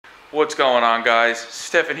What's going on, guys?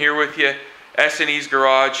 Stefan here with you, S&E's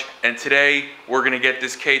Garage, and today we're going to get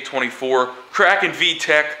this K24 Kraken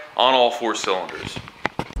V-Tech on all 4 cylinders.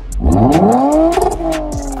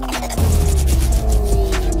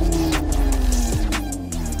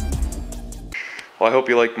 Well, I hope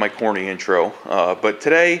you liked my corny intro, but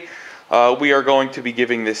today we are going to be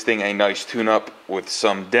giving this thing a nice tune-up with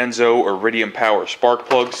some Denso Iridium Power spark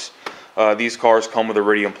plugs. These cars come with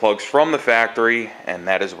Iridium plugs from the factory, and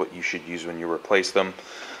that is what you should use when you replace them.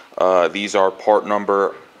 These are part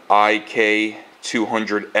number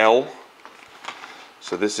IK200L.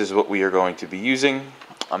 So this is what we are going to be using.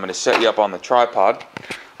 I'm going to set you up on the tripod.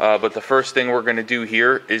 But the first thing we're going to do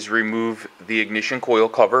here is remove the ignition coil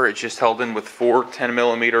cover. It's just held in with 4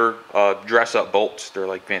 10mm dress-up bolts. They're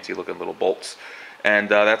like fancy looking little bolts. And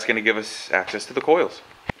that's going to give us access to the coils.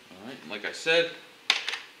 All right, like I said,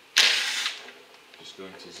 just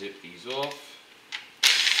going to zip these off.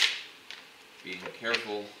 Being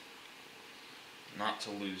careful not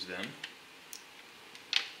to lose them.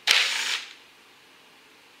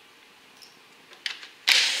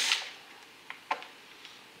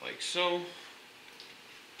 Like so.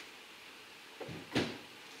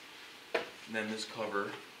 And then this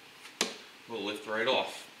cover will lift right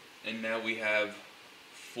off. And now we have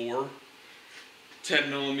 4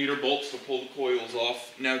 10mm bolts to pull the coils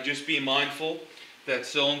off. Now just be mindful that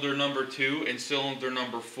cylinder number 2 and cylinder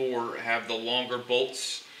number 4 have the longer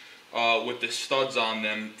bolts with the studs on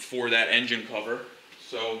them for that engine cover.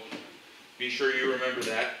 So be sure you remember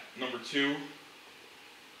that. Number 2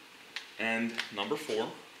 and number 4.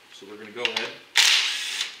 So we're going to go ahead,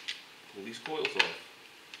 pull these coils off.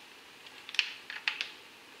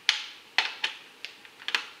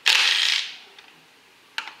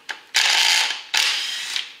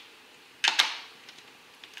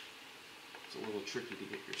 It's a little tricky to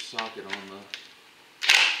get your socket on the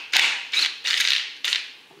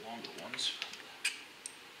longer ones.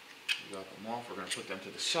 We got them off. We're going to put them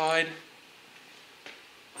to the side.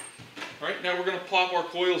 Alright, now we're going to pop our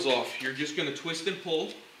coils off. You're just going to twist and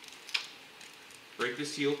pull. Break the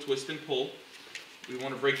seal, twist and pull. We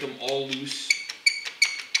want to break them all loose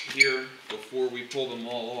here before we pull them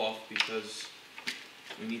all off, because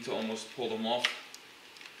we need to almost pull them off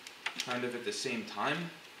kind of at the same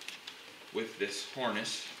time with this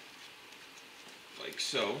harness, like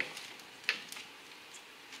so.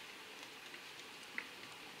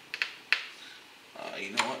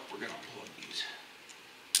 You know what? We're going to unplug these.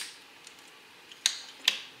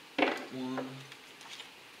 1,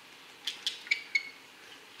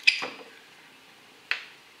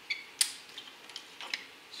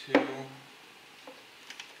 2,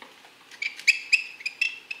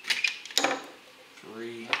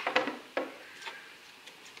 3,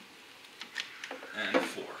 and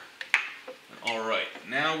 4. All right,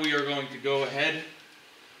 now we are going to go ahead.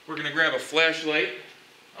 We're going to grab a flashlight.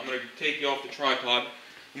 I'm going to take you off the tripod.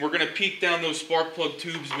 And we're going to peek down those spark plug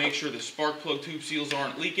tubes, make sure the spark plug tube seals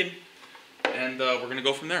aren't leaking, and we're going to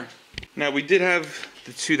go from there. Now, we did have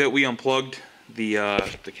the 2 that we unplugged. The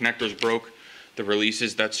connectors broke. The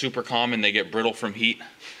releases, that's super common. They get brittle from heat.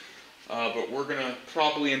 But we're going to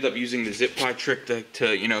probably end up using the zip tie trick to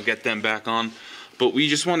you know, get them back on. But we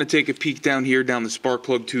just want to take a peek down here, down the spark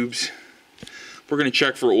plug tubes. We're going to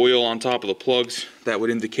check for oil on top of the plugs. That would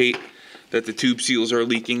indicate that the tube seals are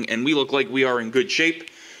leaking, and we look like we are in good shape.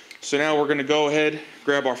 So now we're going to go ahead,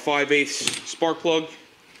 grab our 5/8 spark plug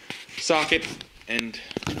socket, and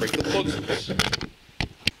break the plugs loose.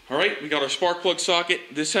 Alright, we got our spark plug socket.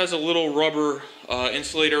 This has a little rubber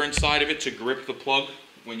insulator inside of it to grip the plug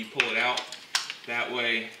when you pull it out. That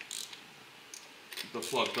way the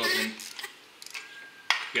plug doesn't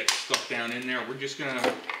get stuck down in there.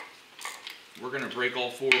 We're gonna break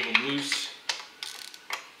all 4 of them loose,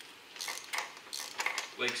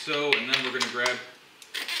 like so, and then we're gonna grab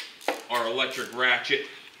our electric ratchet,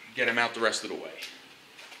 get them out the rest of the way.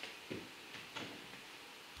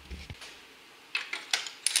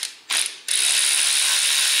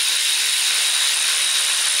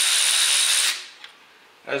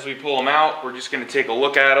 As we pull them out, we're just going to take a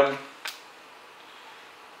look at them.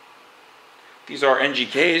 These are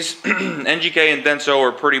NGKs. NGK and Denso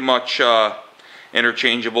are pretty much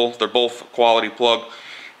interchangeable. They're both quality plug.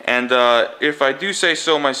 And if I do say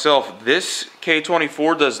so myself, this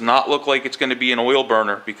K24 does not look like it's going to be an oil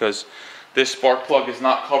burner, because this spark plug is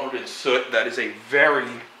not covered in soot. That is a very,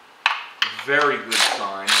 very good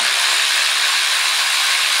sign.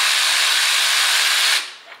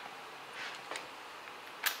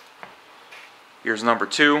 Here's number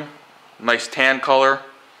 2. Nice tan color.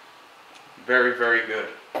 Very, very good.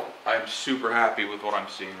 I'm super happy with what I'm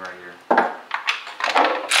seeing right here.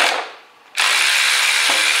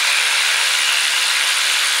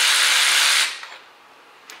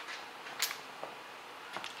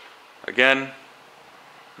 Again,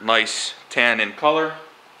 nice tan in color.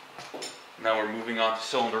 Now we're moving on to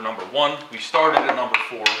cylinder number 1. We started at number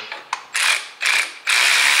 4.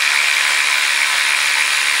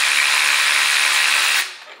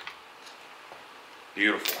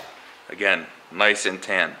 Beautiful. Again, nice and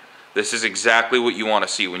tan. This is exactly what you want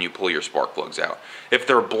to see when you pull your spark plugs out. If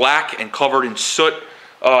they're black and covered in soot,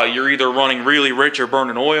 you're either running really rich or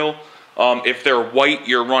burning oil. If they're white,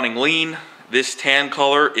 you're running lean. This tan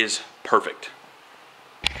color is perfect.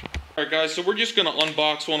 Alright guys, so we're just going to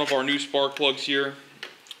unbox one of our new spark plugs here.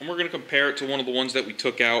 And we're going to compare it to one of the ones that we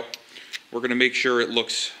took out. We're going to make sure it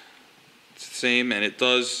looks the same, and it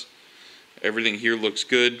does. Everything here looks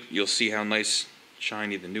good. You'll see how nice,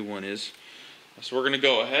 shiny the new one is. So we're going to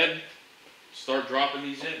go ahead, start dropping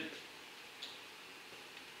these in.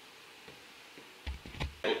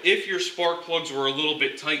 If your spark plugs were a little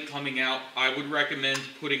bit tight coming out, I would recommend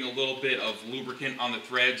putting a little bit of lubricant on the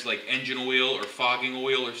threads, like engine oil or fogging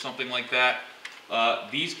oil or something like that.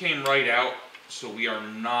 These came right out, so we are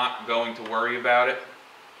not going to worry about it.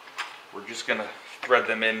 We're just going to thread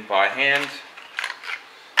them in by hand.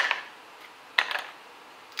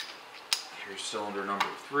 Here's cylinder number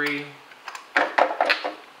 3.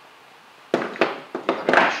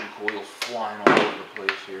 Ignition coil flying all over the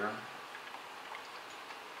place here.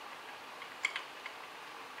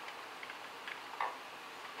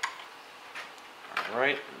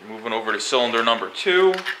 Alright, moving over to cylinder number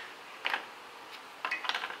 2.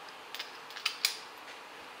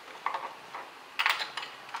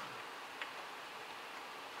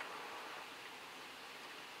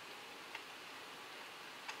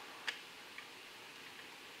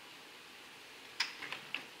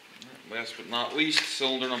 Last but not least,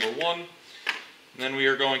 cylinder number 1. And then we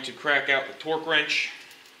are going to crack out the torque wrench.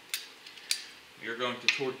 We are going to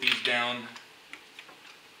torque these down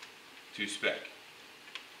to spec.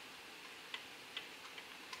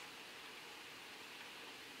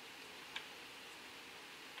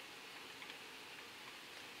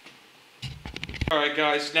 Alright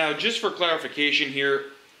guys, now just for clarification here,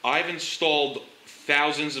 I've installed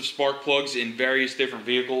thousands of spark plugs in various different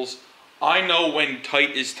vehicles. I know when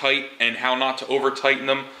tight is tight and how not to over tighten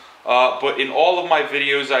them, but in all of my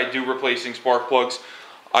videos I do replacing spark plugs,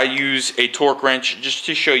 I use a torque wrench just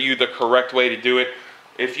to show you the correct way to do it.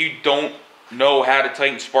 If you don't know how to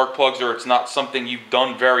tighten spark plugs, or it's not something you've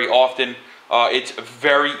done very often, it's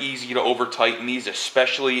very easy to over tighten these,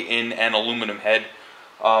 especially in an aluminum head.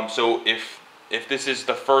 So if this is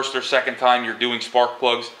the first or second time you're doing spark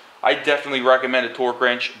plugs, I definitely recommend a torque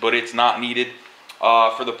wrench, but it's not needed.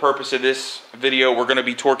 For the purpose of this video, we're going to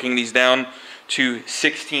be torquing these down to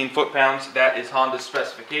 16 foot-pounds. That is Honda's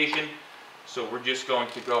specification. So we're just going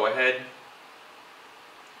to go ahead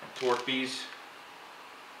and torque these.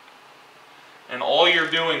 And all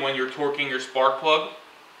you're doing when you're torquing your spark plug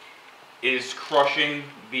is crushing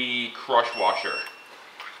the crush washer.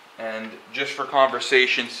 And just for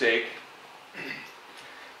conversation's sake,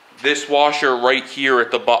 this washer right here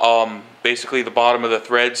at the basically the bottom of the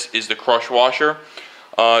threads is the crush washer.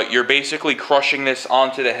 You're basically crushing this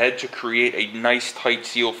onto the head to create a nice tight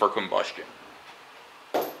seal for combustion.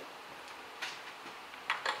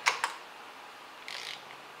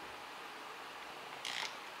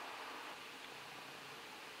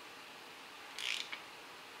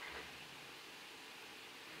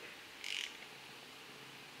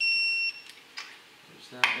 There's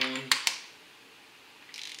that one.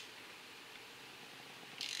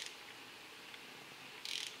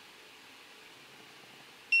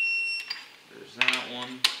 There's that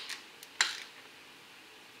one.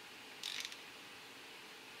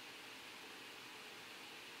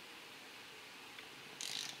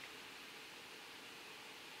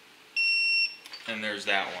 And there's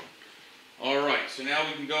that one. Alright, so now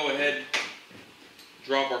we can go ahead and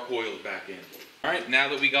drop our coils back in. Alright, now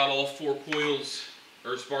that we got all 4 coils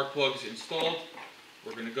or spark plugs installed,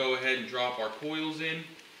 we're going to go ahead and drop our coils in.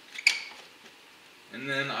 And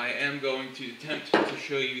then I am going to attempt to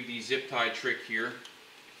show you the zip tie trick here.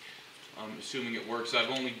 I'm assuming it works. I've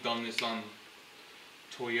only done this on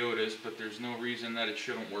Toyotas, but there's no reason that it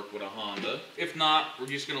shouldn't work with a Honda. If not, we're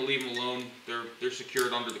just going to leave them alone. They're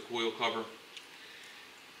secured under the coil cover,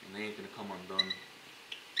 and they ain't going to come undone.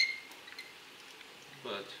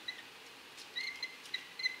 But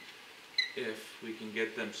if we can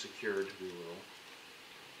get them secured, we will.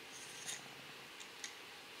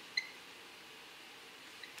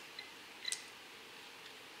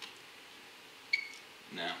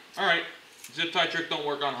 Now, alright, zip tie trick don't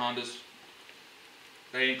work on Hondas.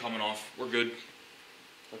 They ain't coming off. We're good.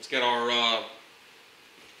 Let's get our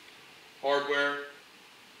hardware,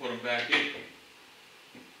 put them back in.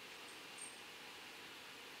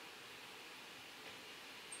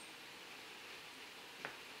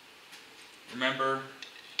 Remember,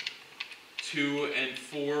 2 and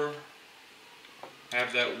 4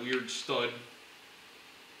 have that weird stud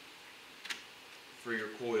for your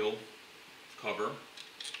coil cover.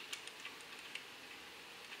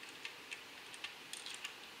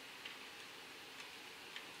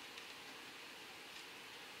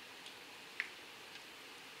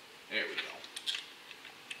 There we go.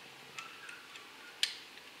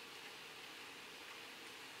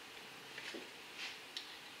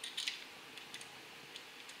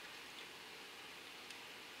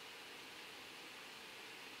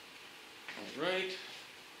 All right.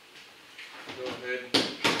 Go ahead,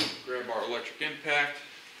 grab our electric impact.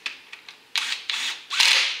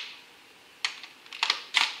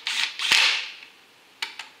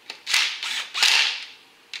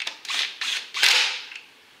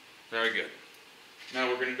 Very good. Now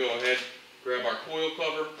we're going to go ahead, grab our coil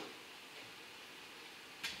cover.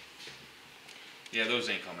 Yeah, those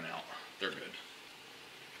ain't coming out. They're good.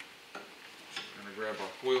 We're going to grab our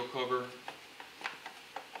coil cover. Move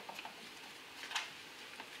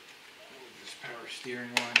this power steering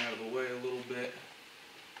line out of the way a little bit.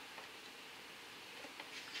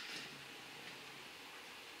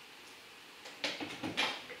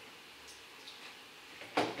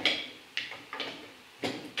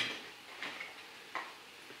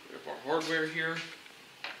 Grab our hardware here.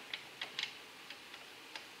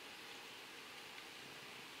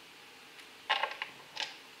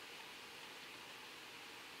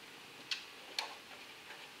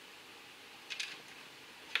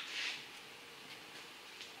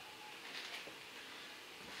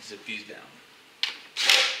 Zip these down.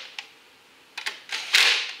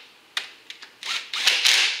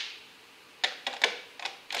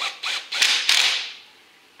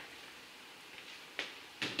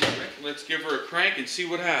 All right, let's give her a crank and see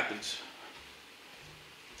what happens.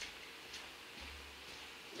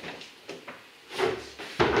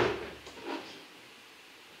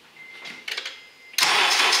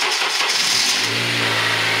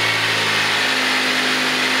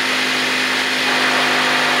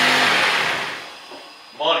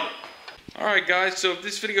 Alright guys, so if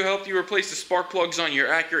this video helped you replace the spark plugs on your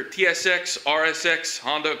Acura TSX, RSX,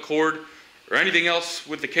 Honda Accord, or anything else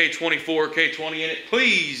with the K24, K20 in it,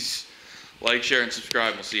 please like, share, and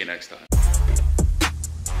subscribe. We'll see you next time.